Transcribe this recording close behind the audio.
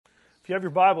you have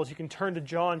your Bibles, you can turn to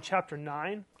John chapter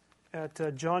 9.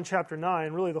 At John chapter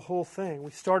 9, really the whole thing.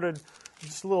 We started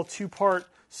just a little two-part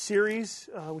series.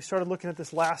 We started looking at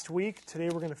this last week. Today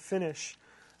we're going to finish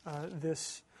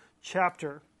this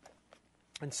chapter.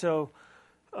 And so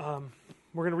we're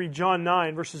going to read John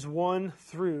 9, verses 1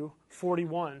 through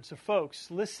 41. So folks,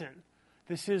 listen.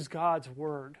 This is God's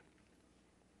Word.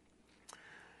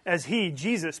 As he,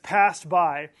 Jesus, passed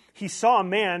by, he saw a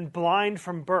man blind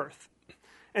from birth.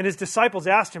 And his disciples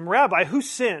asked him, "Rabbi, who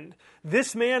sinned,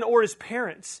 this man or his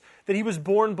parents, that he was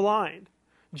born blind?"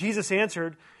 Jesus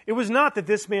answered, "It was not that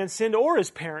this man sinned or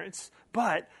his parents,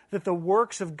 but that the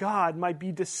works of God might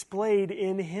be displayed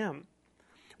in him.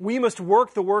 We must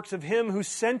work the works of him who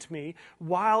sent me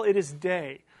while it is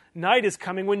day. Night is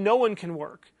coming when no one can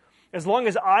work. As long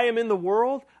as I am in the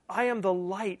world, I am the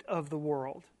light of the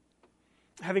world."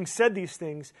 Having said these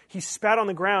things, he spat on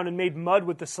the ground and made mud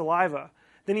with the saliva.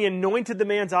 Then he anointed the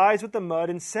man's eyes with the mud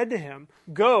and said to him,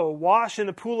 "Go, wash in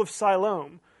the pool of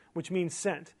Siloam," which means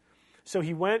sent. So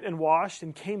he went and washed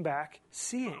and came back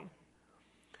seeing.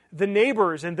 The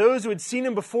neighbors and those who had seen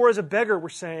him before as a beggar were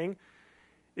saying,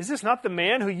 "Is this not the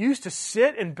man who used to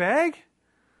sit and beg?"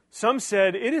 Some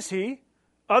said, "It is he."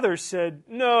 Others said,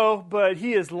 "No, but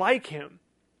he is like him."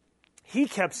 He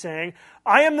kept saying,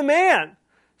 "I am the man."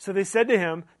 So they said to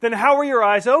him, "Then how were your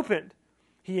eyes opened?"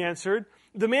 He answered,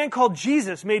 "The man called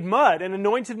Jesus made mud and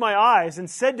anointed my eyes and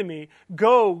said to me,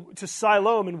 'Go to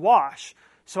Siloam and wash.'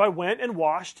 So I went and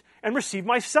washed and received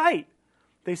my sight."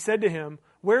 They said to him,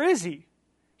 "Where is he?"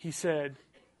 He said,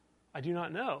 "I do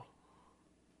not know."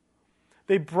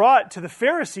 They brought to the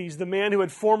Pharisees the man who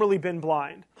had formerly been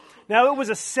blind. Now it was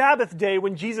a Sabbath day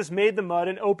when Jesus made the mud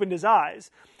and opened his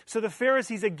eyes. So the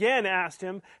Pharisees again asked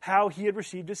him how he had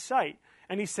received his sight.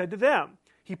 And he said to them,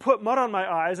 "He put mud on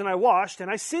my eyes and I washed and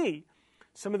I see."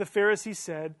 Some of the Pharisees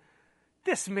said,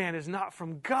 "This man is not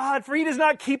from God, for he does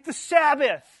not keep the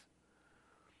Sabbath."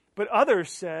 But others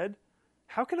said,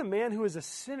 "How can a man who is a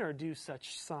sinner do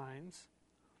such signs?"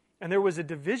 And there was a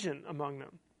division among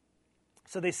them.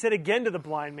 So they said again to the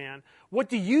blind man, "What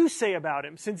do you say about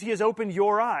him, since he has opened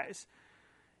your eyes?"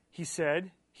 He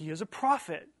said, "He is a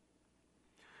prophet."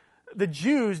 The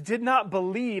Jews did not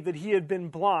believe that he had been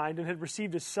blind and had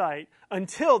received his sight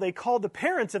until they called the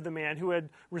parents of the man who had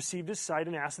received his sight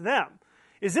and asked them,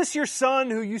 "Is this your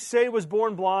son who you say was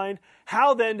born blind?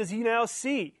 How then does he now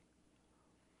see?"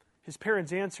 His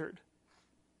parents answered,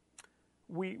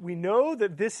 We know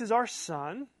that this is our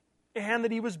son and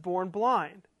that he was born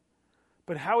blind.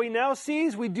 But how he now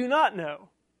sees, we do not know,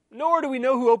 nor do we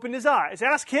know who opened his eyes.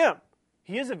 Ask him.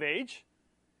 He is of age.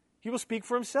 He will speak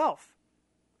for himself."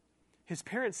 His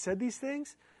parents said these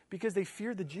things because they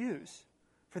feared the Jews,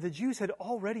 for the Jews had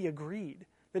already agreed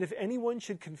that if anyone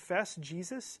should confess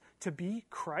Jesus to be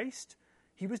Christ,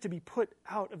 he was to be put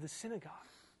out of the synagogue.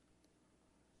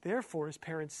 Therefore, his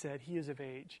parents said, "He is of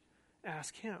age.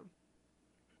 Ask him."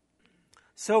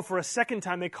 So for a second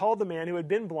time they called the man who had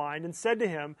been blind and said to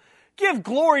him, "Give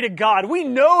glory to God. We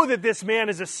know that this man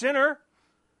is a sinner."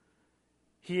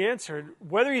 He answered,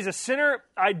 "Whether he's a sinner,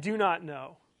 I do not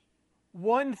know.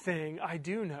 One thing I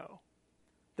do know,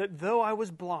 that though I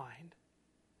was blind,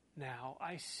 now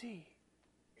I see."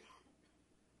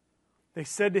 They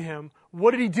said to him,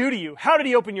 "What did he do to you? How did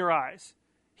he open your eyes?"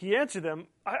 He answered them,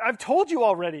 I've told you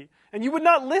already, and you would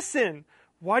not listen.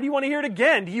 Why do you want to hear it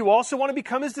again? Do you also want to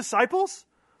become his disciples?"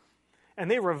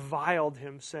 And they reviled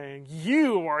him, saying,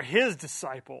 "You are his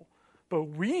disciple, but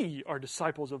we are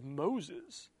disciples of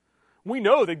Moses. We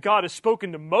know that God has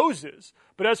spoken to Moses,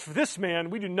 but as for this man,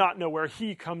 we do not know where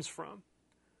he comes from."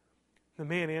 The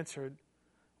man answered,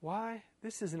 "Why,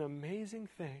 this is an amazing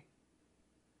thing.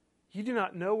 You do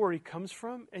not know where he comes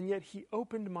from, and yet he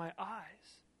opened my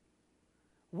eyes.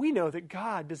 We know that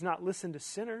God does not listen to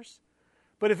sinners,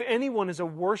 but if anyone is a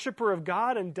worshiper of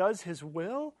God and does his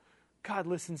will, God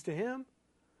listens to him.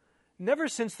 Never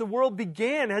since the world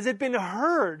began has it been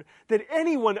heard that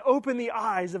anyone opened the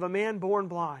eyes of a man born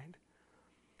blind.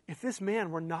 If this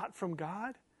man were not from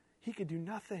God, he could do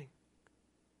nothing."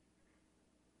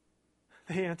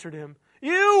 They answered him,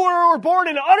 "You were born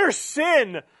in utter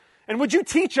sin, and would you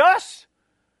teach us?"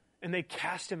 And they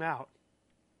cast him out.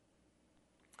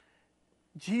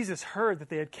 Jesus heard that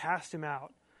they had cast him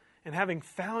out, and having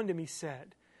found him, he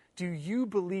said, "Do you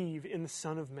believe in the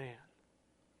Son of Man?"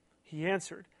 He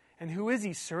answered, "And who is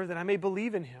he, sir, that I may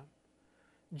believe in him?"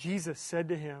 Jesus said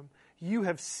to him, "You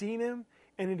have seen him,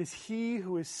 and it is he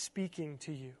who is speaking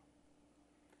to you."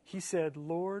 He said,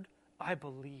 "Lord, I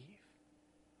believe."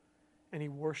 And he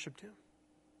worshipped him.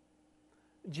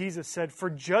 Jesus said, "For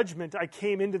judgment I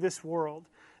came into this world,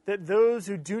 that those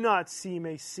who do not see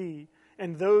may see,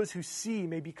 and those who see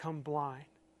may become blind."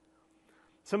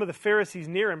 Some of the Pharisees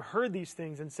near him heard these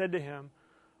things and said to him,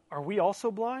 "Are we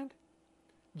also blind?"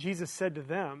 Jesus said to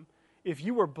them, "If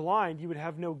you were blind, you would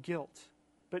have no guilt.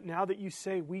 But now that you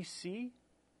say, 'We see,'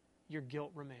 your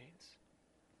guilt remains."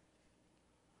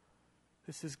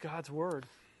 This is God's word.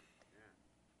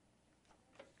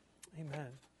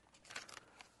 Amen.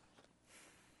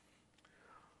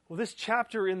 Well, this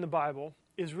chapter in the Bible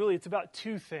it's about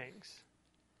two things.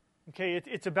 Okay,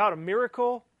 it's about a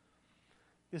miracle.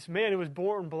 This man who was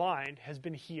born blind has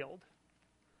been healed.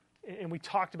 And we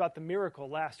talked about the miracle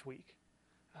last week.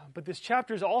 But this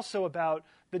chapter is also about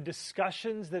the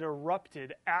discussions that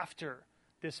erupted after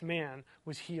this man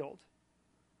was healed.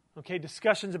 Okay,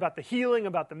 discussions about the healing,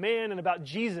 about the man, and about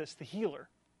Jesus, the healer.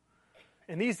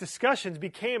 And these discussions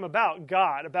became about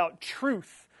God, about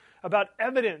truth, about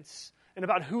evidence, and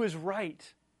about who is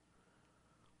right.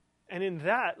 And in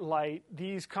that light,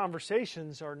 these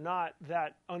conversations are not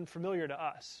that unfamiliar to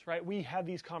us, right? We have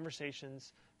these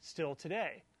conversations still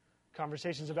today.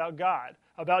 Conversations about God,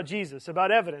 about Jesus,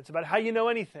 about evidence, about how you know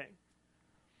anything.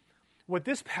 What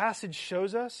this passage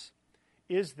shows us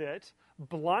is that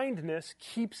blindness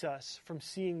keeps us from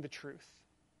seeing the truth.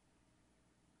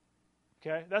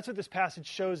 Okay? That's what this passage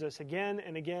shows us again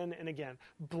and again and again.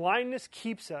 Blindness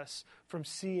keeps us from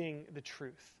seeing the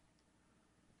truth.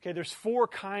 Okay, there's 4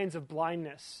 kinds of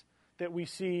blindness that we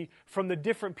see from the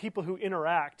different people who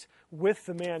interact with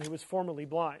the man who was formerly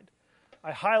blind.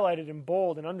 I highlighted in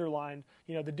bold and underlined,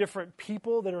 the different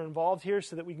people that are involved here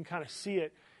so that we can kind of see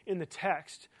it in the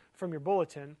text from your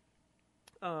bulletin.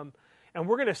 And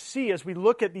we're going to see, as we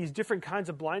look at these different kinds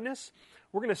of blindness,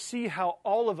 we're going to see how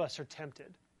all of us are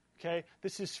tempted. Okay?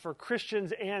 This is for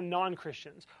Christians and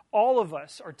non-Christians. All of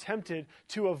us are tempted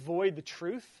to avoid the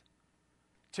truth,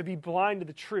 to be blind to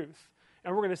the truth.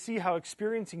 And we're going to see how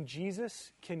experiencing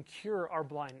Jesus can cure our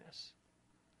blindness.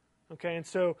 Okay, and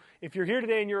so if you're here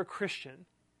today and you're a Christian,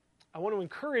 I want to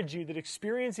encourage you that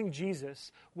experiencing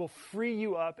Jesus will free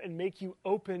you up and make you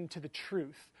open to the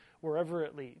truth wherever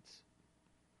it leads.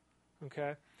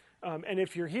 Okay? And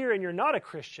if you're here and you're not a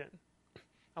Christian,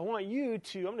 I'm going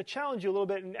to challenge you a little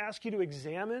bit and ask you to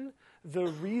examine the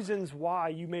reasons why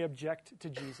you may object to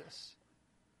Jesus.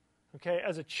 Okay,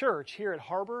 as a church here at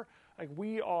Harbor,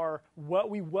 we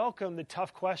welcome the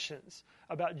tough questions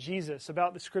about Jesus,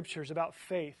 about the Scriptures, about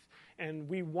faith, and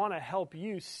we want to help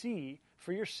you see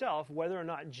for yourself whether or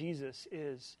not Jesus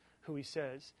is who he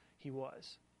says he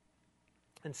was.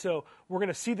 And so we're going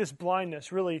to see this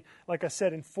blindness really, like I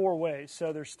said, in 4 ways.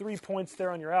 So there's 3 points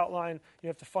there on your outline. You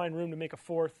have to find room to make a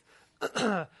 4th.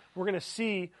 We're going to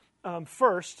see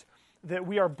first that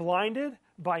we are blinded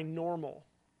by normal.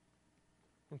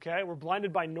 Okay, we're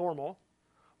blinded by normal.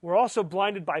 We're also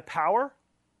blinded by power.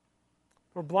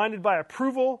 We're blinded by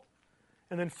approval.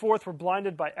 And then 4th, we're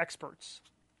blinded by experts.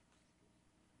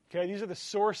 Okay, these are the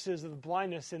sources of the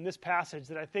blindness in this passage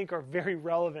that I think are very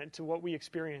relevant to what we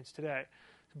experience today.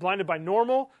 Blinded by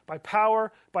normal, by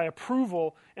power, by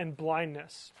approval, and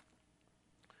blindness.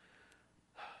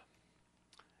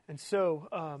 And so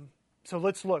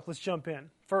let's look. Let's jump in.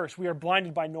 First, we are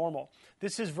blinded by normal.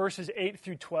 This is verses 8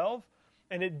 through 12.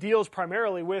 And it deals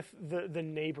primarily with the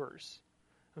neighbors,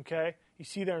 okay? You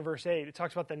see there in verse 8, it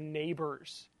talks about the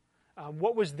neighbors.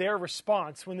 What was their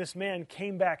response when this man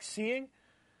came back seeing?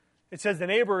 It says the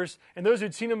neighbors, and those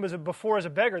who'd seen him before as a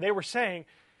beggar, they were saying,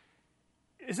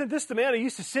 "Isn't this the man who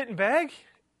used to sit and beg?"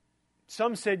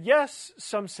 Some said yes,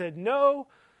 some said no,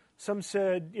 some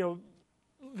said,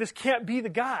 this can't be the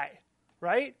guy,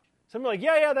 right? Some are like,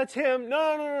 yeah, that's him.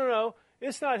 No,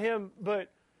 it's not him,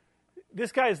 but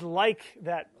this guy is like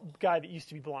that guy that used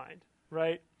to be blind,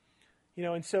 right?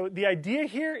 And so the idea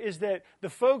here is that the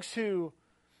folks who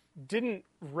didn't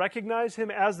recognize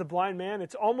him as the blind man,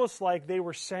 it's almost like they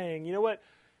were saying, you know what,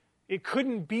 it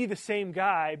couldn't be the same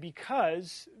guy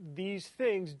because these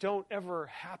things don't ever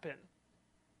happen,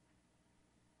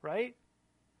 right?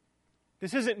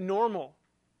 This isn't normal,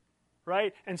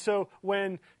 right? And so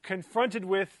when confronted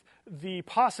with the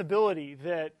possibility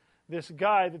that this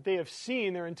guy that they have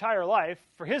seen their entire life,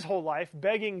 for his whole life,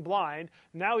 begging blind,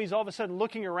 now he's all of a sudden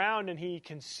looking around and he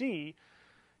can see.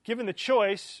 Given the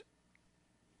choice,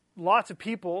 lots of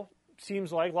people,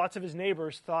 seems like, lots of his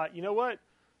neighbors thought, you know what?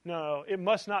 No, it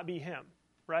must not be him,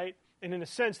 right? And in a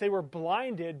sense, they were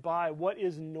blinded by what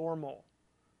is normal,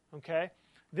 okay?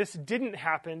 This didn't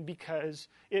happen because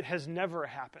it has never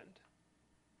happened,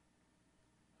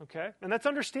 okay? And that's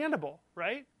understandable,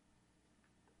 right?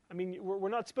 I mean, we're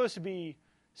not supposed to be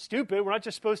stupid. We're not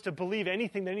just supposed to believe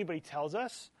anything that anybody tells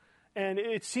us. And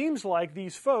it seems like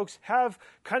these folks have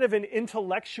kind of an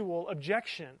intellectual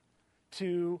objection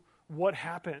to what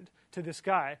happened to this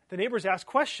guy, the neighbors ask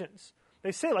questions.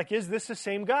 They say, like, is this the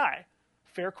same guy?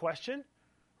 Fair question,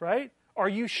 right? Are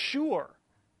you sure?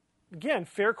 Again,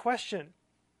 fair question.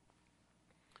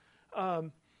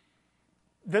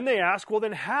 Then they ask, well,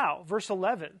 then how? Verse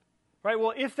 11, right?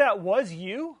 Well, if that was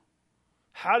you,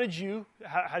 how did you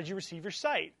receive your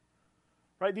sight?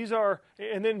 Right?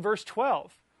 And then verse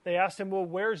 12, they asked him, well,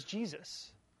 where's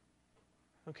Jesus?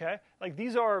 Okay? Like,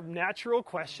 these are natural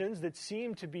questions that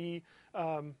seem to be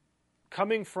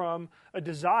coming from a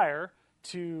desire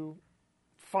to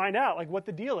find out, like, what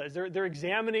the deal is. They're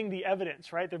examining the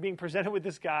evidence, right? They're being presented with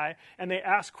this guy, and they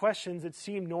ask questions that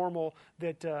seem normal,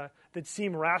 that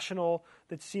seem rational,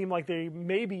 that seem like they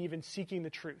may be even seeking the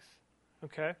truth.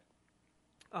 Okay?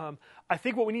 I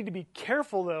think what we need to be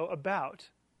careful, though, about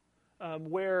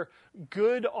where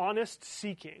good, honest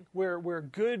seeking, where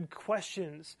good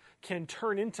questions can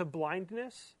turn into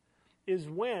blindness, is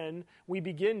when we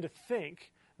begin to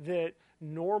think that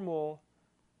normal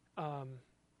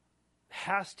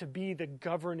has to be the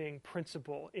governing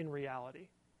principle in reality.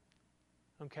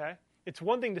 Okay? It's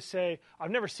one thing to say,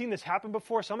 I've never seen this happen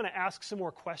before, so I'm going to ask some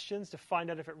more questions to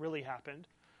find out if it really happened,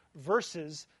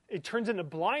 versus it turns into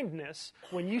blindness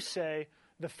when you say,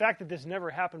 the fact that this never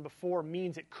happened before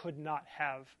means it could not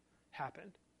have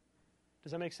happened.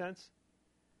 Does that make sense?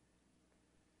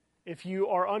 If you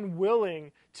are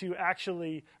unwilling to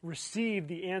actually receive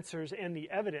the answers and the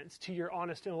evidence to your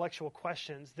honest intellectual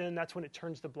questions, then that's when it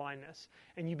turns to blindness.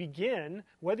 And you begin,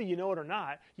 whether you know it or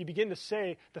not, you begin to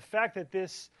say the fact that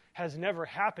this has never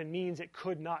happened means it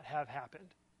could not have happened.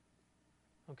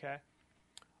 Okay?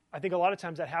 I think a lot of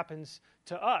times that happens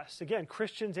to us. Again,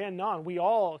 Christians and non, we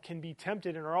all can be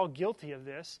tempted and are all guilty of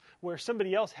this, where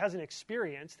somebody else has an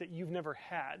experience that you've never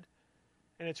had,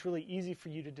 and it's really easy for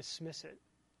you to dismiss it.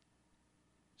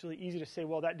 It's really easy to say,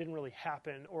 well, that didn't really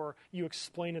happen, or you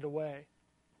explain it away.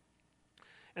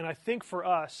 And I think for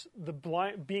us,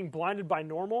 being blinded by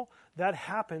normal, that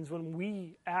happens when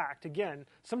we act. Again,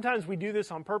 sometimes we do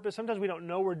this on purpose. Sometimes we don't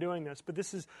know we're doing this. But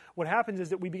this is what happens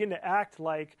is that we begin to act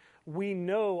like we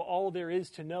know all there is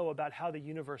to know about how the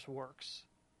universe works.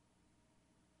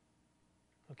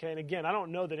 Okay, and again, I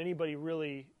don't know that anybody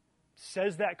really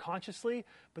says that consciously,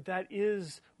 but that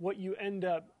is what you end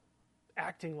up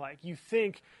acting like. You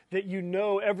think that you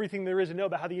know everything there is to know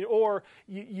about how or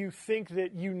you think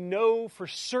that you know for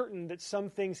certain that some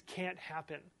things can't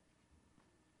happen.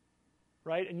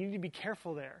 Right? And you need to be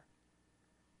careful there.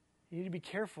 You need to be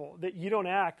careful that you don't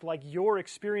act like your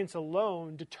experience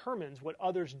alone determines what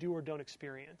others do or don't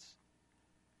experience.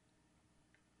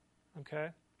 Okay?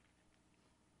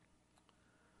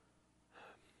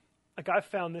 Like, I've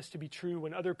found this to be true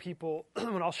when other people,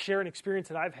 when I'll share an experience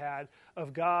that I've had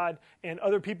of God, and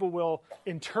other people will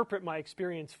interpret my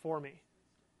experience for me.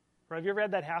 Right? Have you ever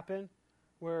had that happen?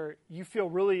 Where you feel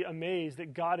really amazed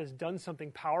that God has done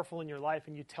something powerful in your life,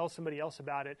 and you tell somebody else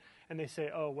about it, and they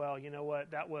say, oh, well, you know what,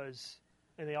 that was,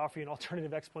 and they offer you an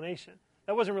alternative explanation.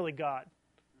 That wasn't really God.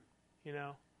 You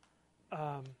know?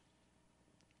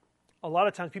 A lot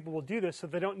of times people will do this so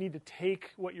they don't need to take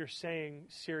what you're saying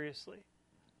seriously.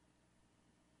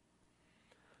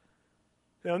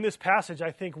 Now, in this passage, I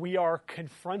think we are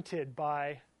confronted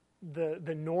by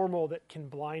the normal that can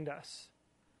blind us.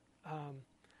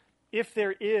 If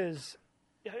there is,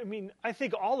 I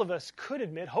think all of us could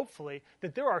admit, hopefully,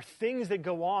 that there are things that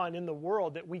go on in the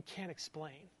world that we can't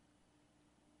explain.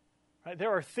 Right? There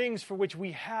are things for which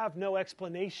we have no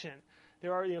explanation.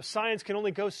 There are, science can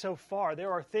only go so far.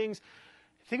 There are things.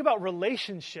 Think about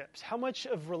relationships. How much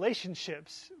of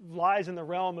relationships lies in the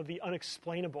realm of the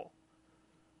unexplainable?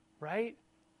 Right?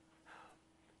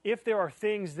 If there are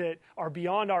things that are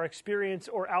beyond our experience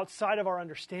or outside of our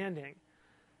understanding,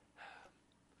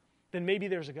 then maybe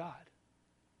there's a God.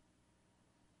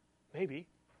 Maybe,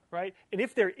 right? And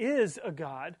if there is a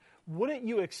God, wouldn't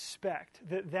you expect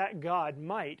that that God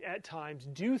might, at times,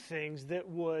 do things that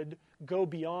would go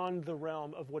beyond the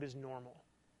realm of what is normal?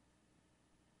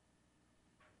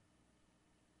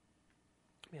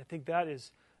 I think that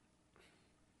is,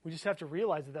 we just have to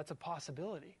realize that that's a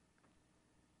possibility.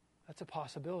 That's a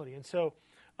possibility. And so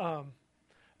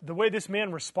the way this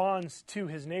man responds to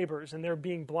his neighbors and they're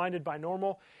being blinded by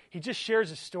normal, he just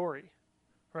shares a story,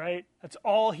 right? That's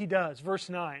all he does. Verse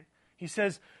 9, he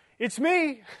says, it's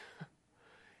me.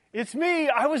 It's me.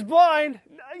 I was blind.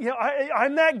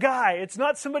 I'm that guy. It's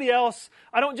not somebody else.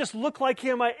 I don't just look like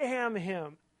him. I am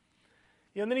him.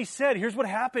 And then he said, here's what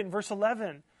happened. Verse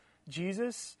 11,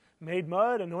 Jesus made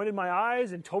mud, anointed my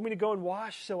eyes, and told me to go and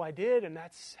wash. So I did, and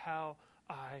that's how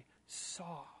I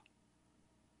saw.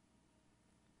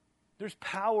 There's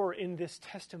power in this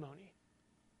testimony.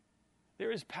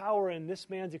 There is power in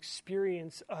this man's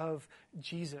experience of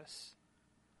Jesus.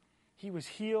 He was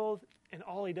healed, and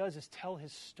all he does is tell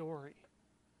his story.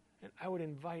 And I would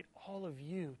invite all of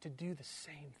you to do the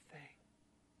same thing.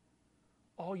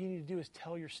 All you need to do is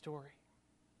tell your story.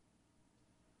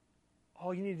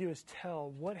 All you need to do is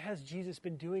tell, what has Jesus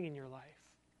been doing in your life?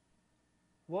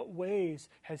 What ways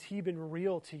has he been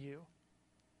real to you?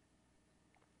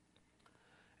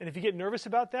 And if you get nervous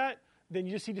about that, then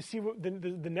you just need to see what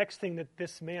the next thing that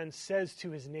this man says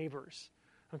to his neighbors.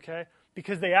 Okay?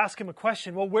 Because they ask him a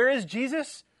question. Well, where is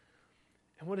Jesus?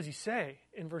 And what does he say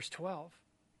in verse 12?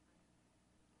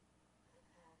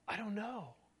 I don't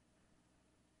know.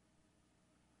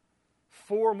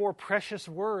 4 more precious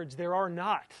words there are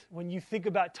not when you think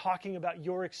about talking about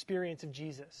your experience of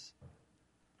Jesus.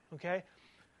 Okay?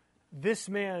 This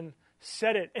man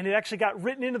said it, and it actually got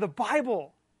written into the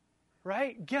Bible.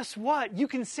 Right? Guess what? You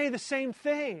can say the same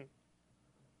thing.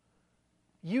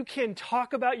 You can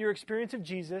talk about your experience of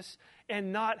Jesus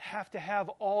and not have to have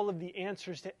all of the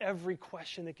answers to every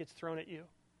question that gets thrown at you.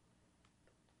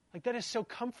 Like, that is so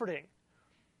comforting,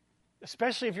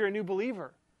 especially if you're a new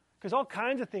believer, because all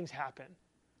kinds of things happen.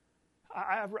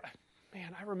 I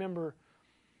remember,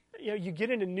 you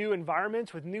get into new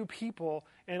environments with new people,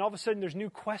 and all of a sudden there's new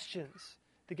questions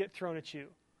that get thrown at you,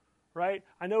 right?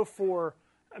 I know for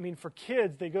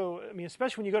kids, they go,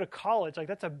 especially when you go to college, like,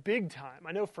 that's a big time.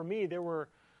 I know for me,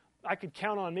 I could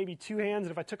count on maybe 2 hands,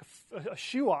 and if I took a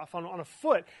shoe off on a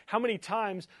foot, how many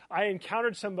times I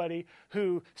encountered somebody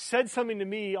who said something to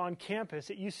me on campus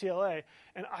at UCLA,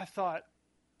 and I thought,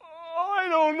 I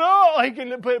don't know.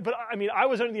 But I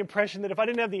was under the impression that if I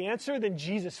didn't have the answer, then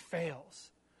Jesus fails,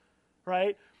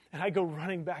 right? And I'd go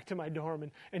running back to my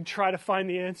dorm and try to find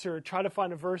the answer, or try to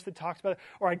find a verse that talks about it.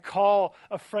 Or I'd call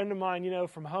a friend of mine,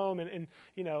 from home, and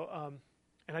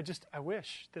I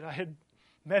wish that I had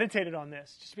meditated on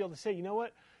this, just to be able to say, you know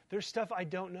what? There's stuff I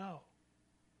don't know.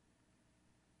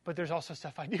 But there's also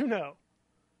stuff I do know,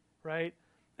 right?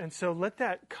 And so let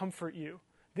that comfort you.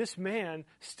 This man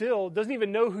still doesn't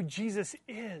even know who Jesus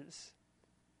is.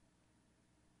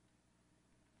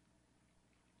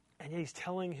 And yet he's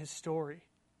telling his story.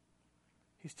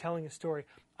 He's telling a story.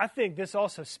 I think this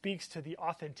also speaks to the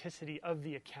authenticity of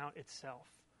the account itself.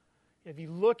 If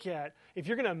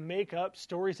you're going to make up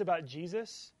stories about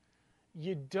Jesus,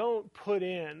 you don't put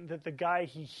in that the guy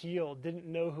he healed didn't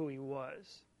know who he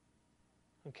was.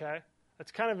 Okay?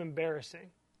 That's kind of embarrassing,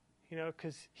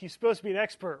 because he's supposed to be an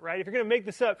expert, right? If you're going to make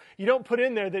this up, you don't put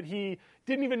in there that he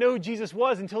didn't even know who Jesus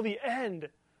was until the end,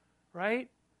 right?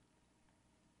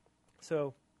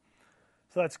 So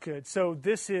that's good. So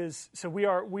we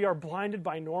are blinded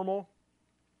by normal,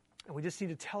 and we just need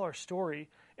to tell our story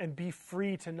and be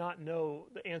free to not know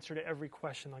the answer to every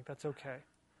question. Like, that's okay.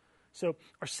 So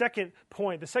our second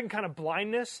point, the second kind of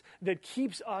blindness that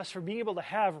keeps us from being able to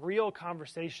have real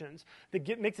conversations,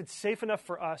 that makes it safe enough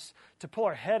for us to pull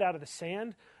our head out of the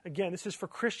sand. Again, this is for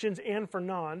Christians and for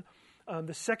non.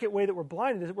 The second way that we're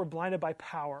blinded is that we're blinded by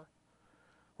power.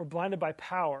 We're blinded by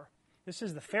power. This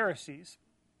is the Pharisees.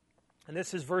 And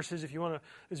this is verses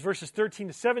 13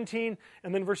 to 17,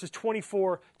 and then verses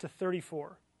 24 to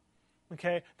 34.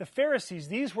 Okay? The Pharisees,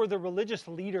 these were the religious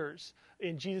leaders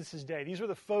in Jesus' day. These were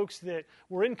the folks that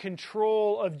were in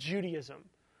control of Judaism.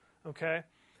 Okay?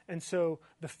 And so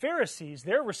the Pharisees,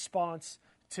 their response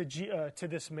to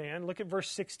this man, look at verse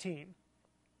 16.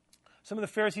 Some of the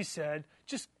Pharisees said,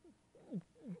 just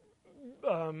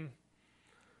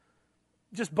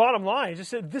bottom line, just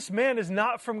said, this man is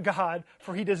not from God,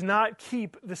 for he does not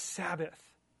keep the Sabbath.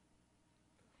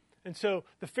 And so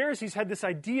the Pharisees had this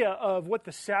idea of what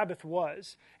the Sabbath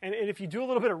was. And if you do a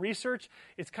little bit of research,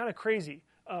 it's kind of crazy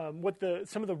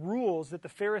some of the rules that the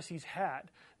Pharisees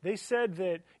had. They said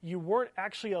that you weren't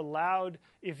actually allowed,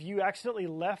 if you accidentally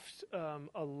left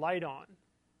a light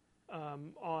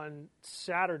on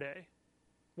Saturday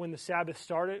when the Sabbath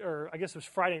started, or I guess it was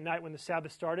Friday night when the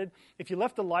Sabbath started. If you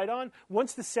left the light on,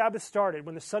 once the Sabbath started,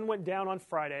 when the sun went down on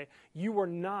Friday,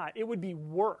 it would be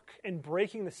work and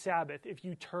breaking the Sabbath if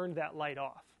you turned that light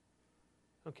off.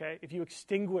 Okay? If you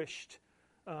extinguished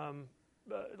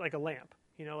like a lamp,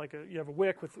 you have a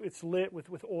wick it's lit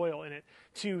with oil in it.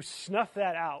 To snuff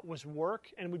that out was work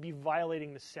and would be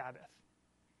violating the Sabbath.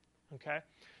 Okay?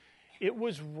 It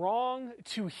was wrong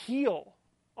to heal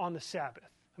on the Sabbath.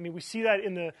 We see that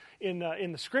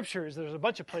in the scriptures. There's a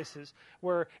bunch of places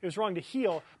where it was wrong to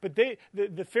heal, but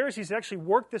the Pharisees actually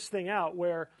worked this thing out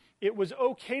where it was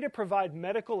okay to provide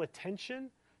medical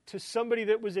attention to somebody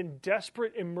that was in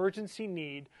desperate emergency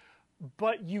need,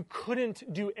 but you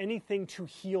couldn't do anything to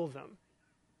heal them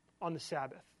on the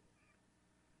Sabbath.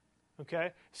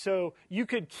 Okay? So you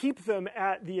could keep them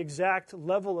at the exact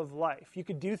level of life. You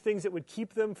could do things that would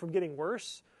keep them from getting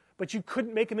worse, but you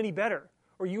couldn't make them any better,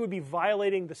 or you would be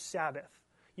violating the Sabbath.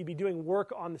 You'd be doing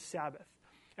work on the Sabbath.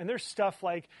 And there's stuff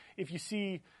like, if you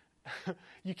see,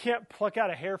 you can't pluck out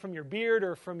a hair from your beard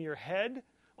or from your head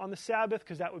on the Sabbath,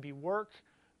 because that would be work.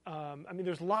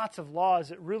 There's lots of laws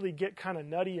that really get kind of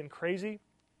nutty and crazy.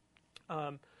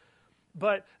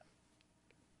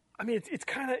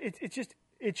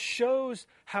 It shows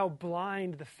how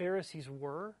blind the Pharisees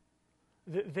were.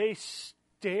 They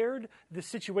stared the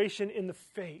situation in the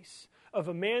face of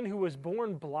a man who was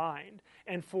born blind,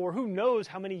 and for who knows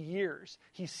how many years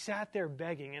he sat there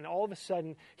begging, and all of a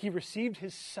sudden he received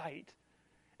his sight.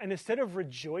 And instead of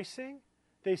rejoicing,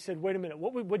 they said, wait a minute,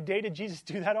 what day did Jesus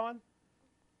do that on?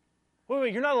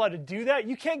 Wait, you're not allowed to do that?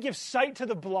 You can't give sight to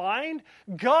the blind?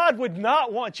 God would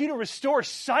not want you to restore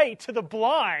sight to the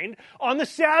blind on the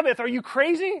Sabbath. Are you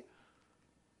crazy?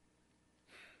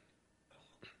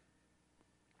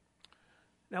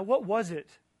 Now, what was it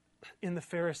in the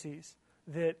Pharisees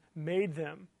that made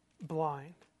them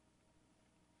blind?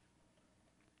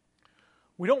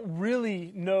 We don't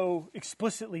really know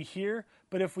explicitly here,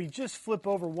 but if we just flip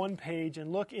over one page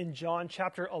and look in John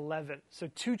chapter 11, so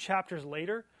 2 chapters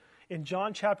later, in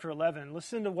John chapter 11,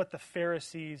 listen to what the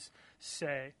Pharisees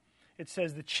say. It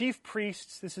says, the chief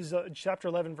priests, this is chapter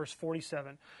 11, verse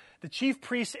 47, the chief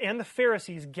priests and the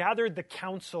Pharisees gathered the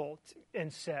council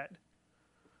and said,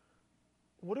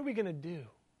 what are we going to do?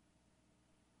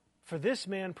 For this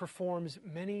man performs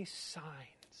many signs.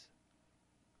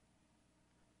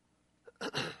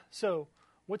 So,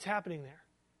 what's happening there?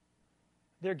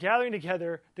 They're gathering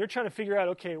together. They're trying to figure out,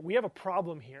 okay, we have a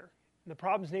problem here. And the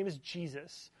problem's name is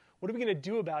Jesus. What are we going to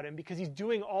do about him? Because he's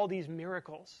doing all these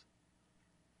miracles.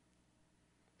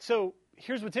 So,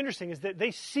 here's what's interesting is that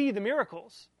they see the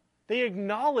miracles. They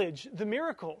acknowledge the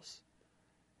miracles.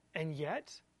 And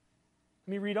yet,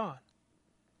 let me read on.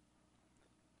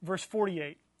 Verse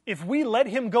 48. If we let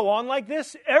him go on like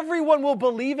this, everyone will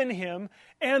believe in him,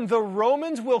 and the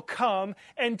Romans will come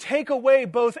and take away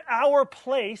both our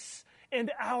place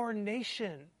and our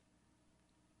nation.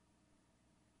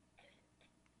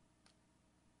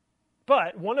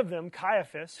 But one of them,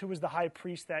 Caiaphas, who was the high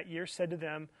priest that year, said to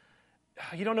them,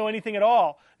 you don't know anything at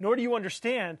all, nor do you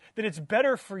understand that it's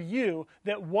better for you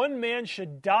that one man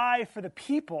should die for the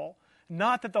people,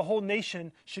 not that the whole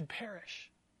nation should perish.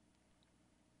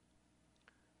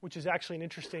 Which is actually an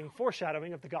interesting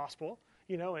foreshadowing of the gospel,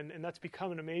 and that's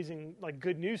become an amazing,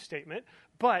 good news statement.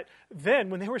 But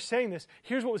then, when they were saying this,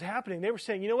 here's what was happening. They were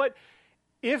saying, you know what?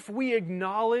 If we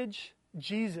acknowledge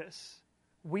Jesus,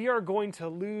 we are going to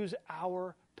lose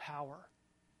our power.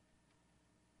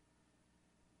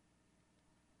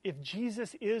 If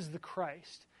Jesus is the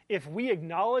Christ, if we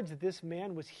acknowledge that this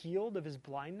man was healed of his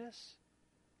blindness,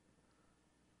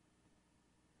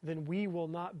 then we will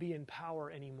not be in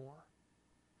power anymore.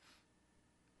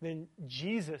 Then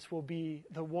Jesus will be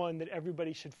the one that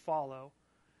everybody should follow.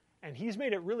 And he's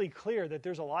made it really clear that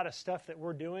there's a lot of stuff that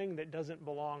we're doing that doesn't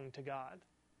belong to God.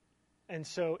 And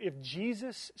so if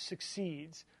Jesus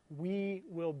succeeds, we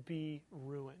will be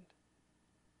ruined.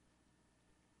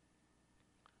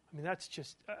 That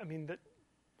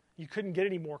you couldn't get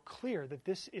any more clear that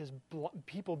this is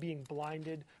people being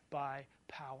blinded by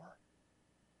power.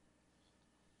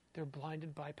 They're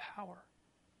blinded by power.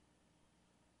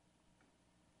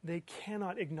 They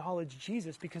cannot acknowledge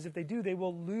Jesus because if they do, they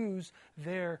will lose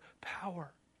their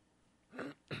power.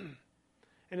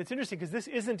 And it's interesting because this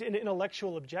isn't an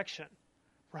intellectual objection,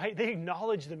 right? They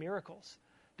acknowledge the miracles.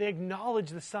 They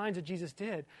acknowledge the signs that Jesus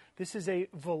did. This is a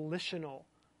volitional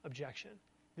objection.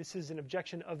 This is an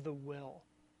objection of the will.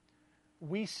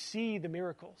 We see the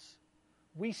miracles.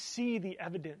 We see the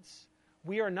evidence.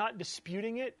 We are not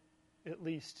disputing it, at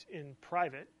least in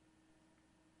private.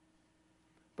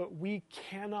 But we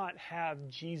cannot have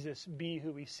Jesus be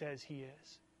who he says he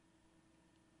is.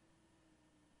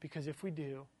 Because if we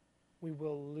do, we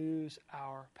will lose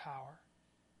our power.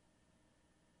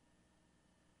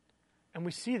 And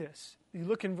we see this. You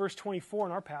look in verse 24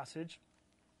 in our passage.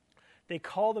 They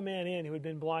called the man in who had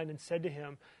been blind and said to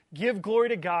him, "Give glory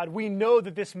to God. We know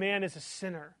that this man is a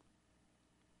sinner."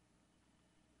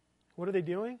 What are they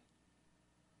doing?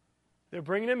 They're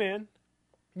bringing him in.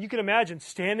 And you can imagine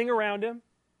standing around him,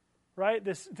 right?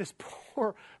 This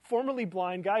poor, formerly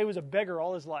blind guy who was a beggar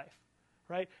all his life,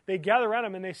 right? They gather around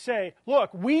him and they say,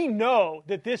 "Look, we know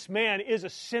that this man is a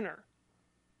sinner."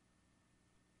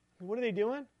 And what are they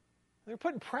doing? They're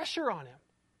putting pressure on him,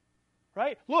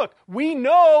 right? "Look, we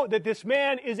know that this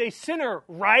man is a sinner,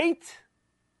 right?"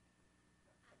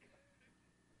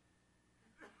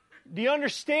 Do you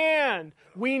understand?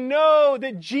 We know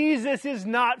that Jesus is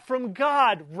not from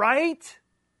God, right?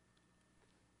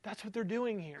 That's what they're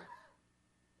doing here.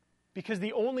 Because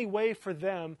the only way for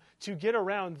them to get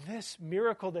around this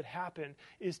miracle that happened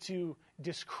is to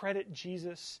discredit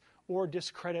Jesus or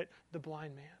discredit the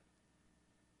blind man.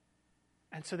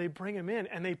 And so they bring him in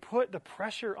and they put the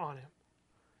pressure on him.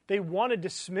 They want to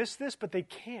dismiss this, but they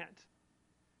can't.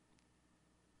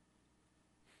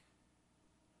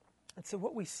 And so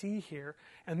what we see here,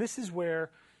 and this is where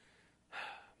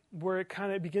it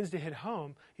kind of begins to hit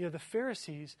home, the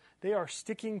Pharisees, they are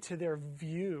sticking to their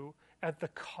view at the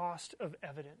cost of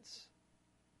evidence.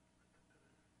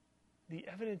 The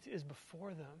evidence is before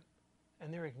them,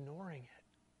 and they're ignoring it.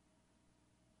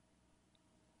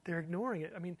 They're ignoring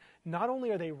it. I mean, not only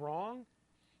are they wrong,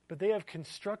 but they have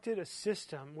constructed a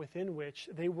system within which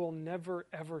they will never,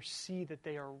 ever see that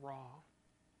they are wrong.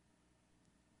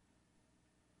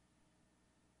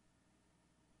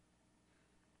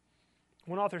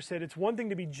 One author said, it's one thing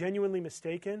to be genuinely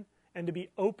mistaken and to be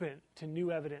open to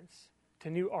new evidence, to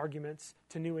new arguments,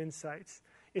 to new insights.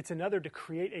 It's another to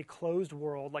create a closed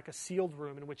world, like a sealed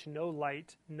room in which no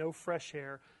light, no fresh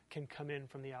air can come in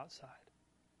from the outside.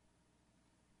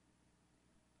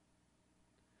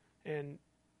 And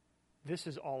this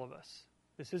is all of us.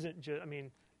 This isn't just,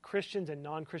 Christians and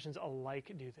non-Christians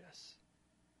alike do this.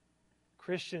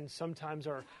 Christians sometimes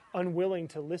are unwilling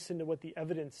to listen to what the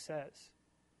evidence says.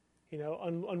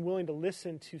 Unwilling to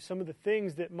listen to some of the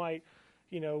things that might,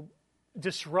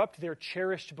 disrupt their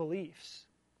cherished beliefs.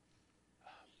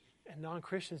 And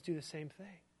non-Christians do the same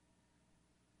thing.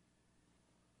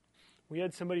 We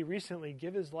had somebody recently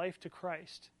give his life to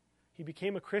Christ. He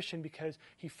became a Christian because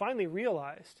he finally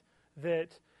realized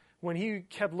that when he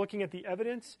kept looking at the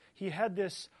evidence, he had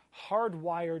this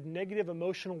hardwired negative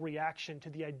emotional reaction to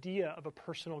the idea of a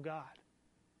personal God.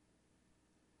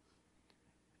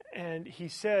 And he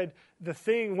said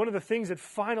one of the things that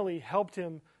finally helped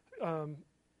him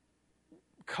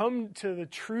come to the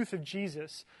truth of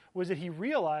Jesus was that he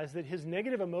realized that his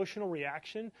negative emotional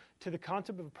reaction to the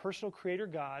concept of a personal creator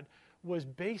God was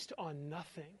based on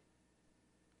nothing.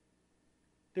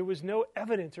 There was no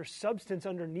evidence or substance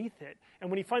underneath it. And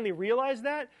when he finally realized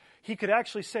that, he could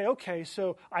actually say, okay,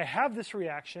 so I have this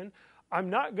reaction. I'm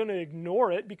not going to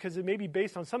ignore it because it may be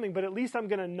based on something, but at least I'm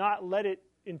going to not let it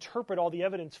interpret all the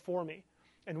evidence for me.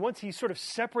 And once he sort of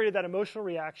separated that emotional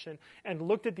reaction and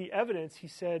looked at the evidence, he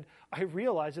said, I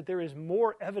realize that there is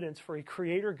more evidence for a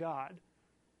creator God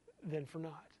than for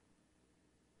not.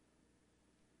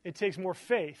 It takes more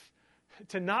faith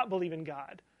to not believe in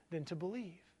God than to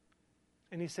believe.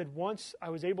 And he said, once I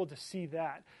was able to see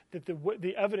that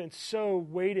the evidence so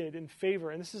weighted in favor,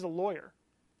 and this is a lawyer,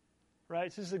 right?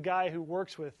 This is a guy who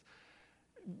works with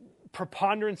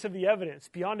preponderance of the evidence,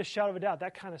 beyond a shadow of a doubt,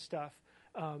 that kind of stuff.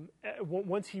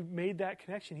 Once he made that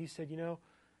connection, he said,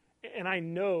 and I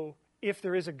know if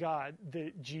there is a God,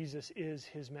 that Jesus is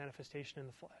his manifestation in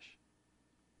the flesh.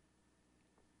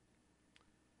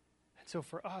 And so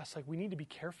for us, we need to be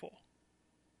careful.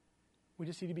 We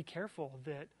just need to be careful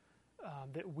that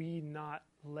we not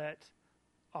let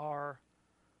our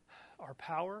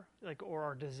power, or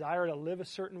our desire to live a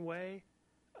certain way,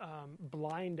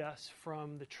 blind us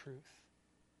from the truth.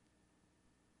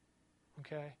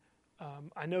 Okay?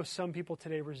 I know some people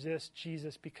today resist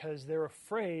Jesus because they're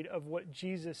afraid of what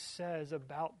Jesus says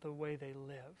about the way they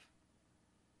live.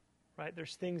 Right?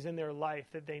 There's things in their life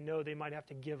that they know they might have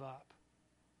to give up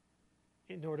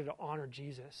in order to honor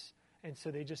Jesus. And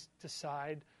so they just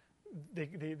decide,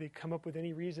 they come up with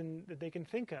any reason that they can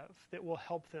think of that will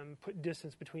help them put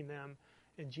distance between them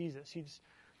and Jesus.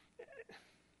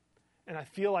 And I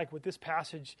feel like what this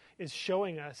passage is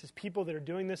showing us is people that are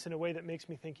doing this in a way that makes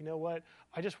me think, you know what?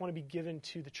 I just want to be given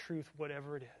to the truth,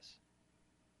 whatever it is.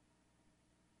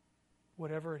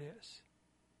 Whatever it is.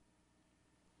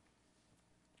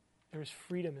 There is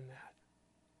freedom in that.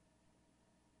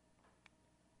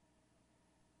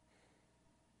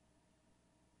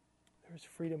 There is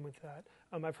freedom with that.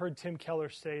 I've heard Tim Keller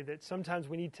say that sometimes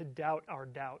we need to doubt our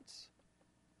doubts.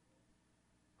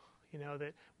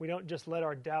 That we don't just let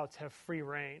our doubts have free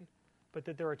reign, but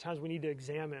that there are times we need to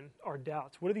examine our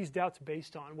doubts. What are these doubts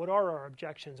based on? What are our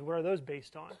objections? What are those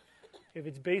based on? If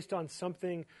it's based on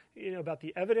something about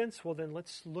the evidence, well, then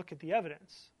let's look at the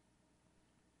evidence,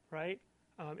 right?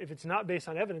 If it's not based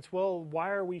on evidence, well,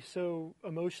 why are we so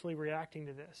emotionally reacting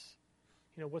to this?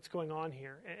 What's going on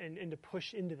here? And to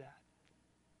push into that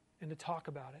and to talk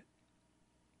about it.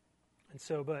 And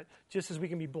so, but just as we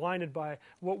can be blinded by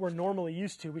what we're normally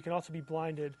used to, we can also be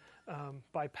blinded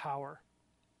by power.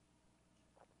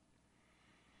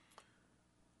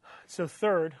 So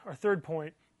our third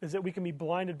point is that we can be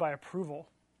blinded by approval.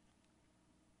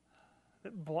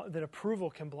 That approval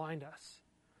can blind us,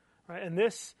 right? And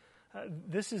this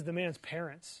is the man's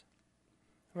parents,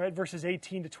 right? Verses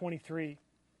 18 to 23.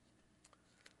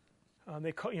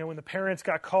 When the parents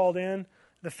got called in,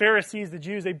 the Pharisees, the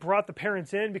Jews, they brought the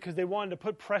parents in because they wanted to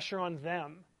put pressure on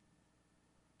them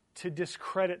to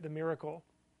discredit the miracle.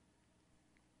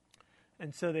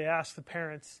 And so they asked the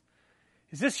parents,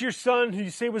 "Is this your son who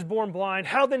you say was born blind?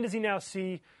 How then does he now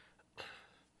see?"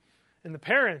 And the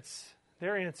parents,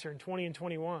 their answer in 20 and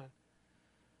 21,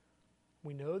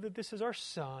 "We know that this is our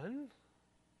son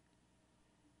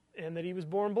and that he was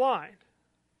born blind."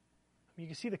 You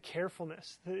can see the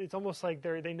carefulness. It's almost like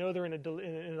they know they're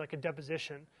in like a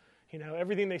deposition.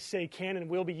 Everything they say can and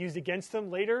will be used against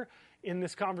them later in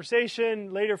this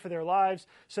conversation, later for their lives.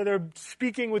 So they're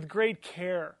speaking with great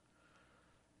care.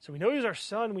 So we know he's our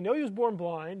son. We know he was born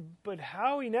blind. But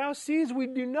how he now sees, we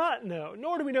do not know.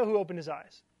 Nor do we know who opened his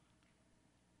eyes.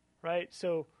 Right?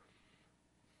 So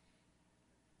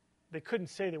they couldn't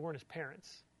say they weren't his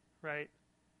parents. Right?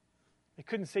 They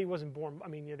couldn't say he wasn't born.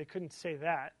 They couldn't say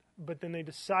that. But then they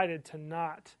decided to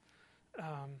not,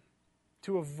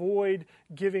 to avoid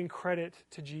giving credit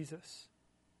to Jesus.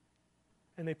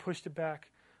 And they pushed it back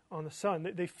on the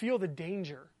son. They feel the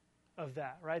danger of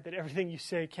that, right? That everything you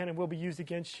say can and will be used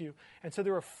against you. And so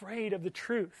they're afraid of the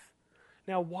truth.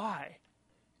 Now, why?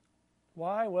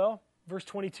 Why? Well, verse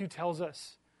 22 tells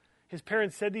us. His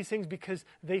parents said these things because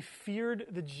they feared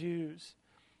the Jews.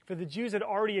 For the Jews had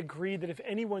already agreed that if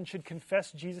anyone should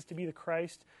confess Jesus to be the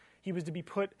Christ, he was to be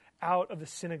put out of the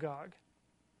synagogue.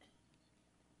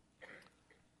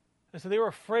 And so they were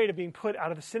afraid of being put out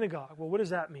of the synagogue. Well, what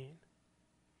does that mean?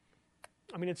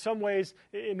 In some ways,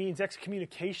 it means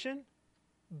excommunication,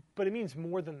 but it means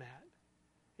more than that.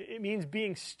 It means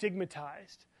being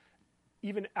stigmatized,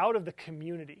 even out of the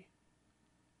community.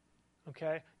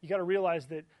 Okay? You got to realize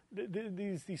that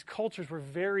these cultures were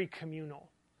very communal,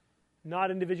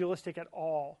 not individualistic at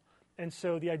all. And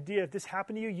so the idea, if this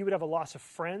happened to you, you would have a loss of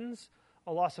friends,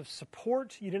 a loss of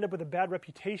support. You'd end up with a bad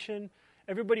reputation.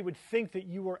 Everybody would think that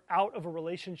you were out of a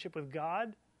relationship with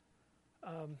God.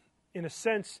 In a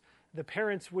sense, the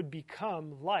parents would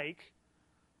become like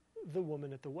the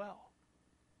woman at the well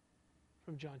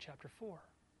from John chapter 4.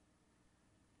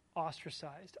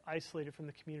 Ostracized, isolated from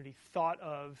the community, thought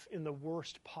of in the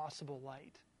worst possible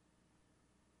light.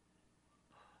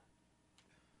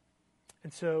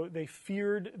 And so they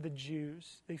feared the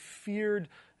Jews. They feared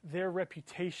their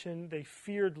reputation. They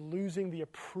feared losing the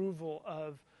approval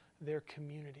of their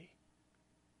community.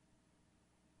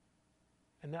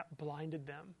 And that blinded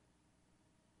them.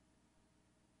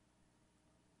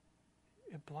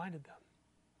 It blinded them.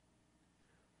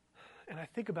 And I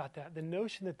think about that, the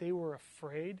notion that they were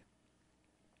afraid.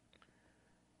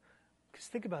 Because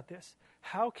think about this.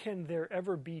 How can there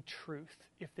ever be truth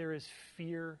if there is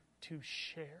fear to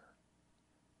share?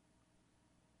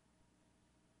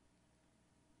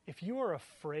 If you are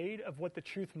afraid of what the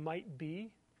truth might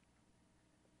be,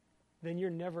 then you're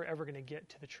never, ever going to get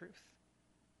to the truth.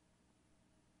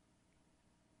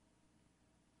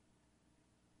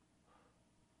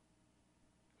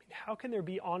 How can there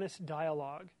be honest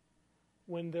dialogue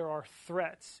when there are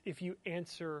threats if you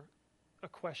answer a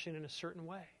question in a certain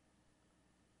way?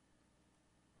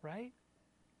 Right?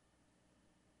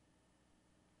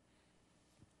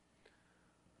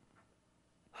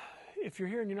 If you're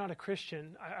here and you're not a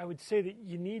Christian, I would say that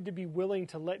you need to be willing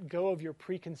to let go of your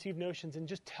preconceived notions and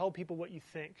just tell people what you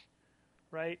think,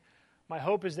 right? My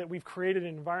hope is that we've created an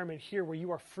environment here where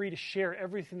you are free to share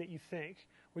everything that you think,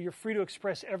 where you're free to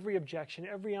express every objection,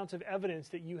 every ounce of evidence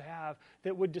that you have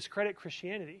that would discredit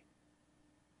Christianity.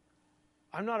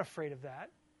 I'm not afraid of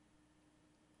that.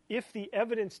 If the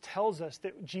evidence tells us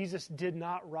that Jesus did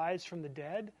not rise from the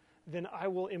dead, then I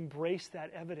will embrace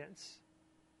that evidence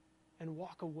and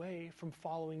walk away from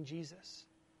following Jesus.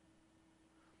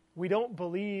 We don't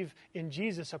believe in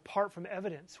Jesus apart from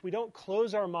evidence. We don't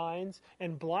close our minds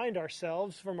and blind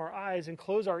ourselves from our eyes and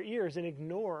close our ears and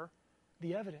ignore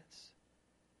the evidence.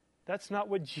 That's not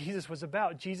what Jesus was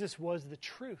about. Jesus was the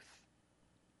truth.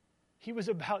 He was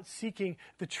about seeking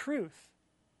the truth.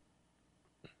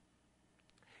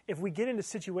 If we get into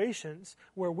situations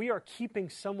where we are keeping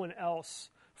someone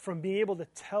else from being able to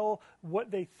tell what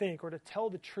they think or to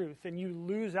tell the truth, then you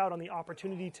lose out on the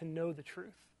opportunity to know the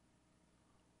truth.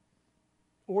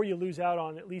 Or you lose out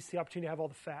on at least the opportunity to have all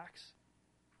the facts.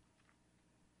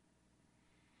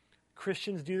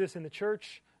 Christians do this in the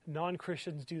church.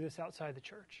 Non-Christians do this outside the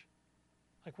church.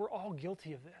 Like, we're all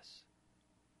guilty of this.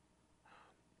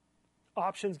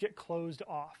 Options get closed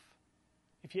off.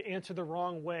 If you answer the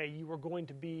wrong way, you are going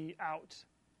to be out.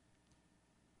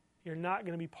 you're not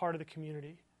going to be part of the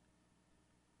community.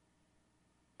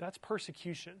 That's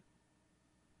persecution.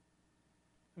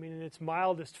 I mean, in its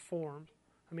mildest form.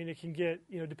 I mean, it can get,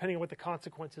 depending on what the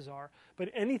consequences are. But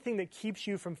anything that keeps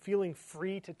you from feeling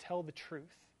free to tell the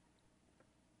truth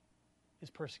is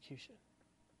persecution.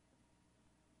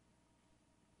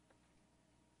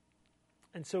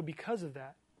 And so because of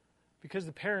that, because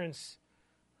the parents,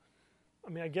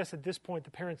 I guess at this point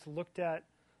the parents looked at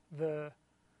the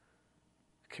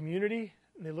community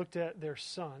and they looked at their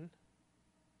son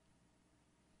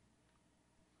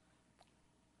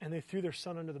and they threw their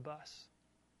son under the bus.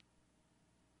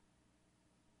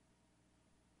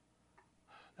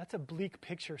 That's a bleak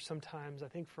picture sometimes, I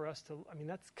think, for us to,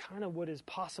 that's kind of what is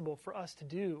possible for us to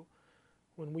do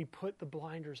when we put the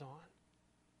blinders on.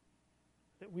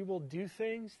 That we will do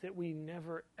things that we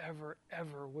never, ever,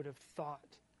 ever would have thought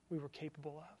we were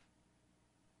capable of.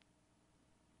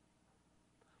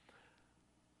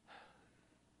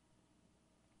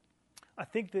 I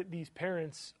think that these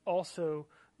parents also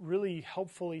really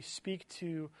helpfully speak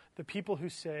to the people who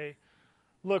say,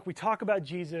 look, we talk about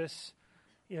Jesus,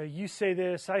 you say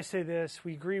this, I say this,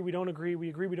 we agree, we don't agree, we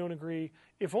agree, we don't agree.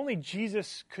 If only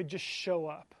Jesus could just show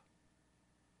up,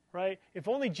 right? If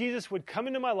only Jesus would come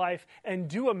into my life and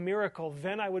do a miracle,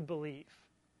 then I would believe.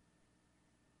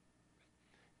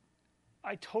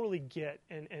 I totally get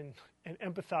and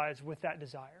empathize with that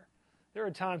desire. There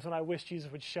are times when I wish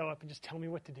Jesus would show up and just tell me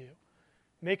what to do.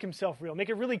 Make himself real. Make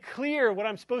it really clear what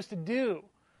I'm supposed to do,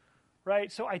 right?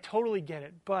 So I totally get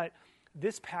it. But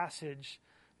this passage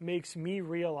makes me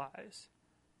realize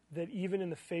that even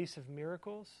in the face of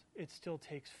miracles, it still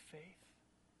takes faith.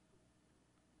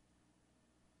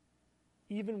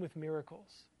 Even with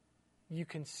miracles, you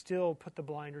can still put the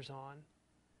blinders on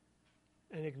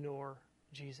and ignore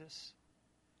Jesus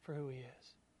for who he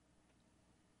is.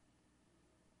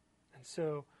 And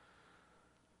so,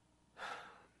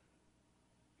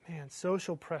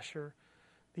 social pressure,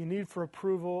 the need for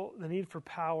approval, the need for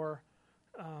power,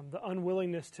 the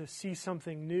unwillingness to see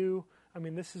something new.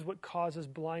 This is what causes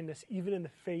blindness, even in the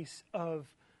face of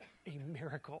a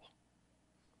miracle.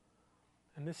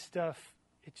 And this stuff,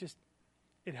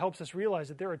 it helps us realize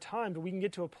that there are times we can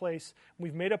get to a place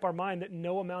we've made up our mind that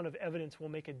no amount of evidence will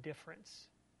make a difference.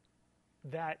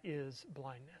 That is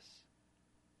blindness.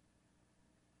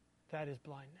 That is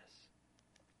blindness.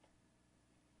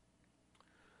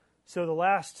 So the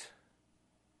last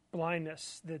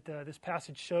blindness that this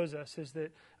passage shows us is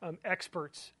that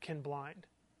experts can blind.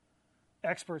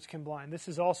 Experts can blind. This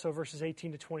is also verses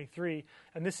 18 to 23,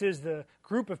 and this is the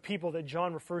group of people that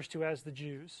John refers to as the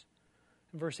Jews.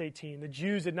 In verse 18, the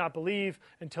Jews did not believe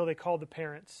until they called the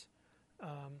parents.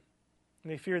 And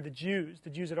they feared the Jews. The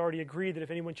Jews had already agreed that if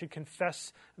anyone should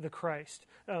confess the Christ.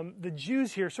 The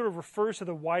Jews here sort of refers to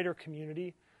the wider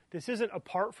community. This isn't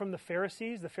apart from the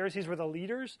Pharisees. The Pharisees were the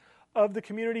leaders of the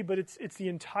community, but it's the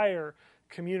entire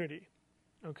community.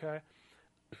 Okay?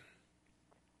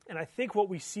 And I think what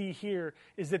we see here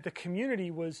is that the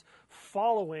community was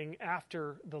following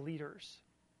after the leaders.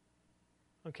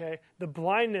 Okay? The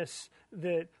blindness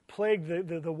that plagued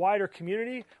the wider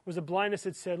community was a blindness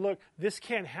that said, look, this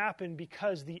can't happen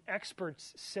because the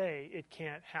experts say it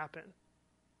can't happen.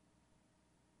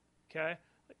 Okay?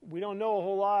 We don't know a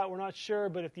whole lot, we're not sure,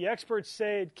 but if the experts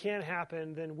say it can't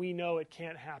happen, then we know it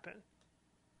can't happen.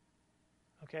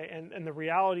 Okay? And the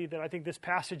reality that I think this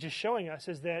passage is showing us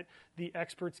is that the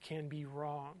experts can be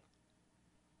wrong.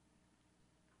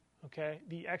 Okay?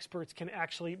 The experts can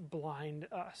actually blind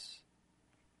us.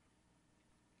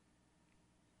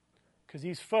 Because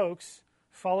these folks,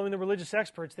 following the religious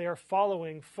experts, they are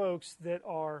following folks that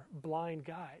are blind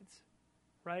guides,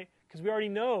 right? Because we already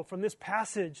know from this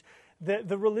passage that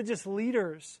the religious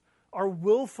leaders are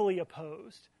willfully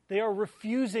opposed. They are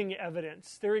refusing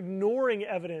evidence. They're ignoring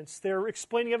evidence. They're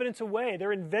explaining evidence away.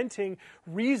 They're inventing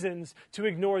reasons to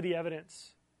ignore the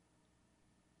evidence.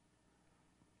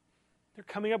 They're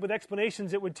coming up with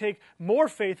explanations that would take more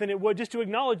faith than it would just to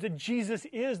acknowledge that Jesus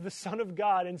is the Son of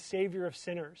God and Savior of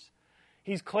sinners.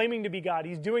 He's claiming to be God.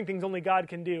 He's doing things only God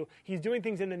can do. He's doing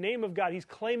things in the name of God. He's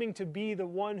claiming to be the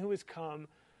one who has come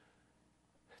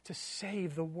to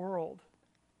save the world.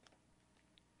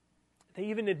 They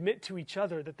even admit to each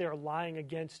other that they are lying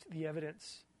against the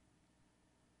evidence.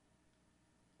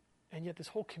 And yet this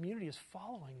whole community is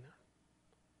following them.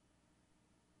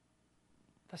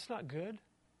 That's not good.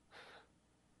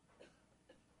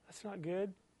 That's not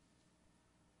good.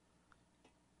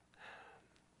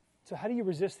 So how do you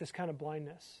resist this kind of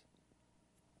blindness?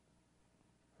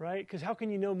 Right? Because how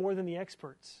can you know more than the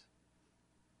experts?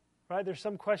 Right? There's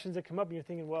some questions that come up and you're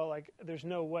thinking, well, there's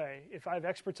no way. If I have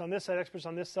experts on this side, experts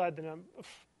on this side, then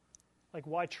Like,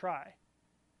 why try?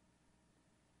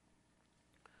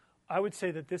 I would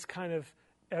say that this kind of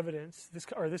evidence, this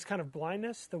kind of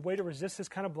blindness, the way to resist this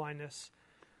kind of blindness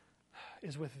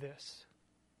is with this.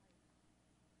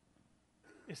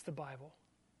 It's the Bible.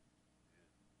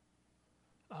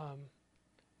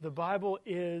 The Bible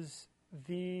is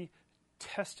the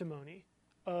testimony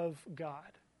of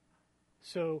God.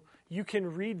 So you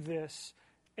can read this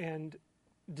and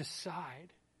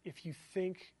decide if you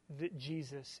think that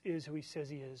Jesus is who he says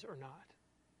he is or not.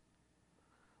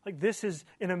 Like, this is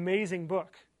an amazing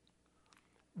book.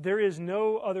 There is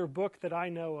no other book that I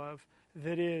know of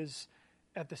that is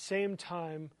at the same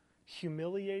time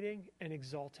humiliating and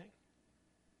exalting.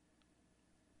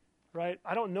 Right?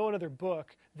 I don't know another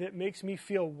book that makes me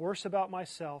feel worse about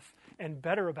myself and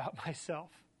better about myself.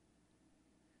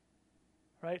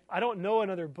 Right? I don't know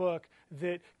another book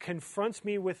that confronts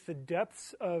me with the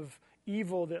depths of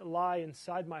evil that lie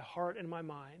inside my heart and my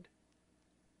mind,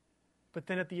 but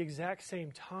then at the exact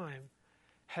same time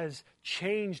has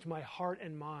changed my heart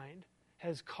and mind,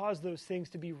 has caused those things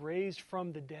to be raised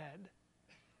from the dead,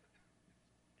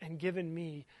 and given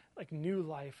me like new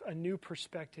life, a new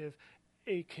perspective,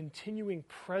 a continuing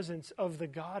presence of the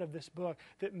God of this book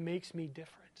that makes me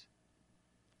different.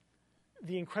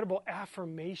 The incredible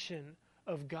affirmation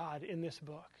of God in this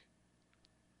book,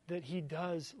 that he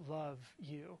does love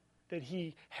you, that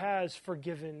he has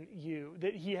forgiven you,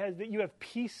 that you have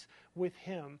peace with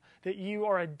him, that you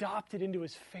are adopted into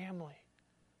his family,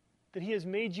 that he has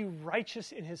made you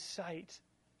righteous in his sight,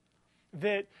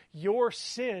 that your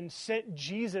sin sent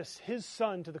Jesus, his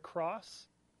son, to the cross,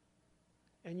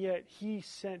 and yet he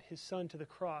sent his son to the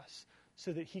cross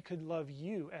so that he could love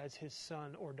you as his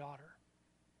son or daughter.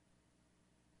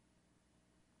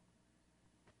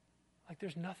 Like,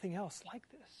 there's nothing else like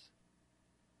this.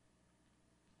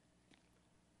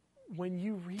 When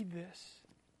you read this,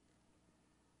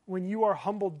 when you are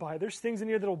humbled by it, there's things in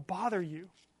here that'll bother you,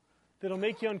 that'll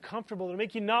make you uncomfortable, that'll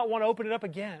make you not want to open it up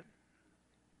again.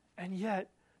 And yet,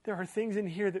 there are things in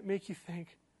here that make you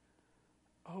think,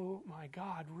 oh my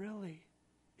God, really?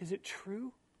 Is it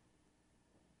true?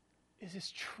 Is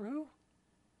this true?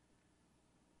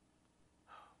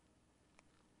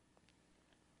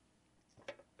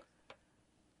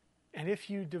 And if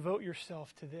you devote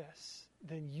yourself to this,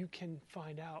 then you can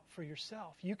find out for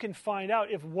yourself. You can find out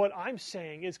if what I'm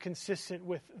saying is consistent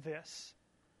with this.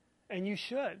 And you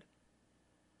should.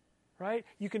 Right?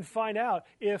 You can find out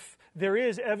if there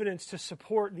is evidence to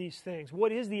support these things.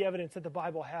 What is the evidence that the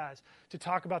Bible has to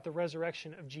talk about the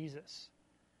resurrection of Jesus?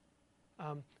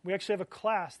 We actually have a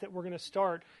class that we're going to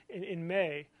start in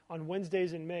May, on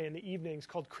Wednesdays in May in the evenings,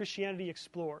 called Christianity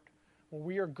Explored. Well,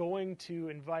 we are going to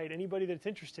invite anybody that's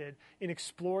interested in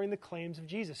exploring the claims of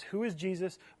Jesus. Who is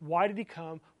Jesus? Why did he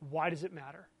come? Why does it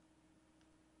matter?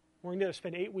 We're going to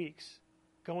spend 8 weeks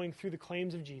going through the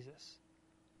claims of Jesus.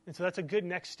 And so that's a good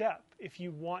next step if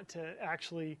you want to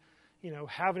actually,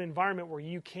 have an environment where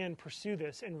you can pursue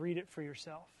this and read it for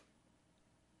yourself.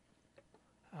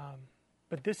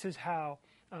 But this is how,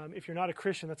 if you're not a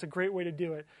Christian, that's a great way to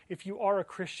do it. If you are a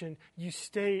Christian, you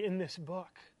stay in this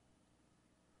book.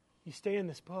 You stay in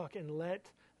this book and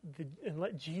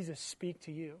let Jesus speak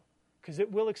to you, because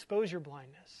it will expose your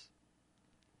blindness.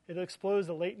 It'll expose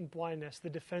the latent blindness, the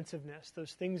defensiveness,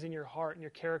 those things in your heart and your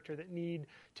character that need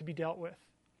to be dealt with.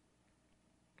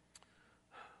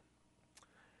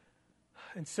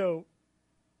 And so,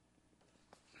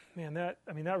 man, that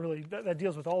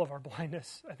deals with all of our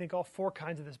blindness. I think all 4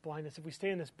 kinds of this blindness. If we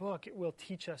stay in this book, it will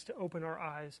teach us to open our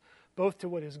eyes both to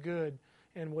what is good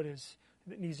and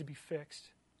that needs to be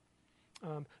fixed.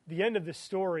 The end of this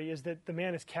story is that the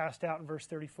man is cast out in verse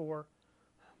 34.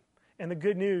 And the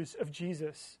good news of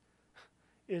Jesus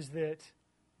is that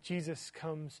Jesus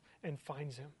comes and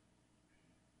finds him.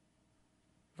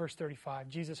 Verse 35,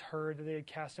 Jesus heard that they had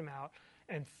cast him out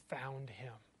and found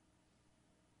him.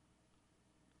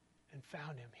 And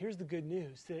found him. Here's the good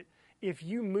news, that if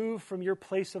you move from your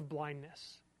place of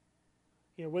blindness,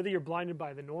 whether you're blinded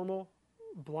by the normal,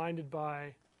 blinded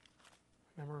by,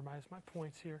 memorize my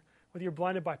points here, whether you're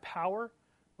blinded by power,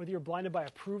 whether you're blinded by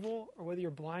approval, or whether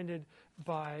you're blinded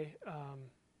by,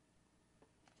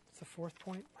 what's the 4th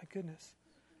point? My goodness.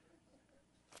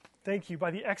 Thank you,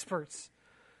 by the experts.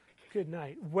 Good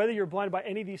night. Whether you're blinded by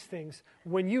any of these things,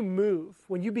 when you move,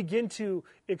 when you begin to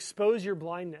expose your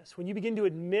blindness, when you begin to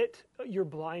admit your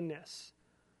blindness,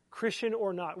 Christian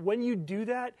or not, when you do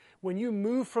that, when you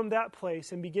move from that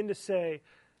place and begin to say,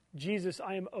 Jesus,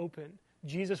 I am open,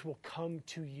 Jesus will come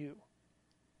to you.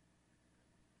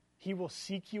 He will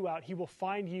seek you out. He will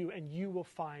find you, and you will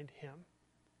find him.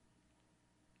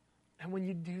 And when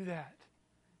you do that,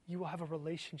 you will have a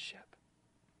relationship.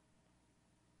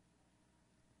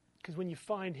 Because when you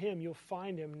find him, you'll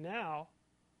find him now.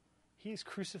 He's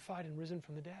crucified and risen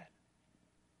from the dead.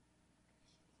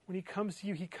 When he comes to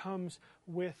you, he comes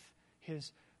with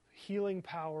his healing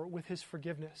power, with his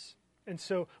forgiveness. And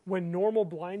so when normal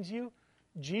blinds you,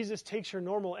 Jesus takes your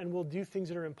normal and will do things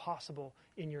that are impossible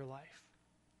in your life.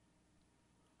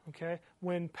 Okay?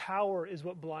 When power is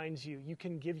what blinds you, you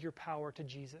can give your power to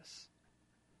Jesus.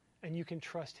 And you can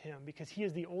trust him because he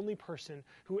is the only person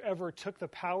who ever took the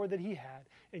power that he had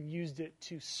and used it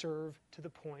to serve to the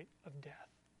point of death.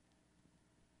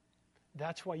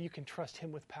 That's why you can trust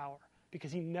him with power,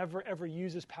 because he never ever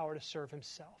uses power to serve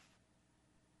himself.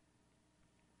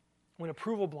 When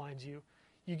approval blinds you,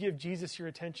 you give Jesus your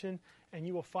attention and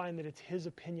you will find that it's his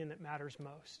opinion that matters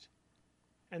most.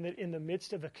 And that in the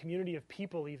midst of a community of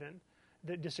people even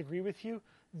that disagree with you,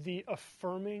 the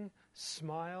affirming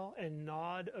smile and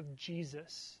nod of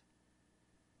Jesus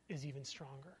is even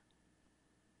stronger.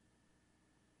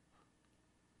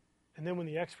 And then when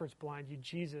the experts blind you,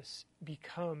 Jesus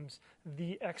becomes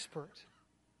the expert.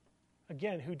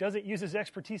 Again, who doesn't use his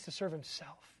expertise to serve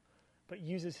himself, but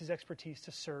uses his expertise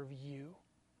to serve you.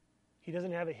 He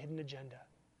doesn't have a hidden agenda.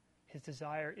 His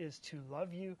desire is to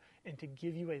love you and to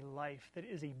give you a life that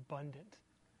is abundant,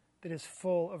 that is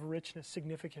full of richness,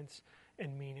 significance,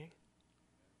 and meaning.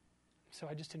 So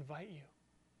I just invite you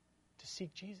to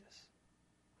seek Jesus.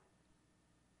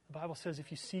 The Bible says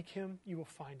if you seek him, you will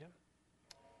find him.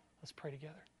 Let's pray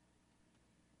together.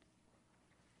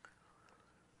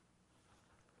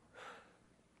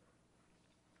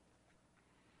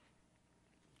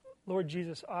 Lord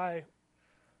Jesus, I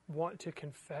want to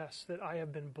confess that I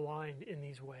have been blind in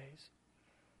these ways.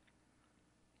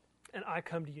 And I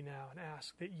come to you now and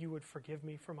ask that you would forgive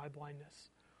me for my blindness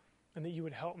and that you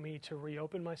would help me to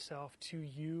reopen myself to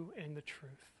you and the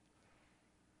truth.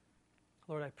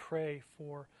 Lord, I pray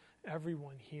for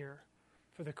everyone here,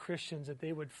 for the Christians, that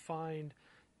they would find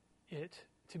it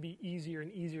to be easier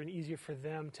and easier and easier for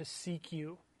them to seek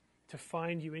you, to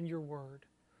find you in your word.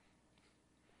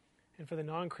 And for the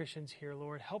non-Christians here,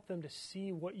 Lord, help them to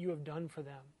see what you have done for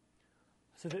them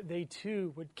so that they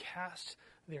too would cast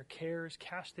their cares,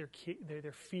 cast their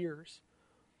fears,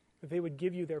 that they would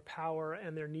give you their power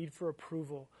and their need for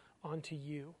approval onto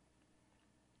you.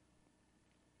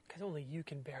 Because only you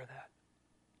can bear that.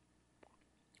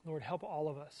 Lord, help all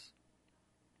of us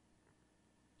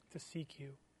to seek you,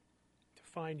 to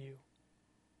find you,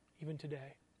 even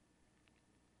today.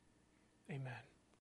 Amen.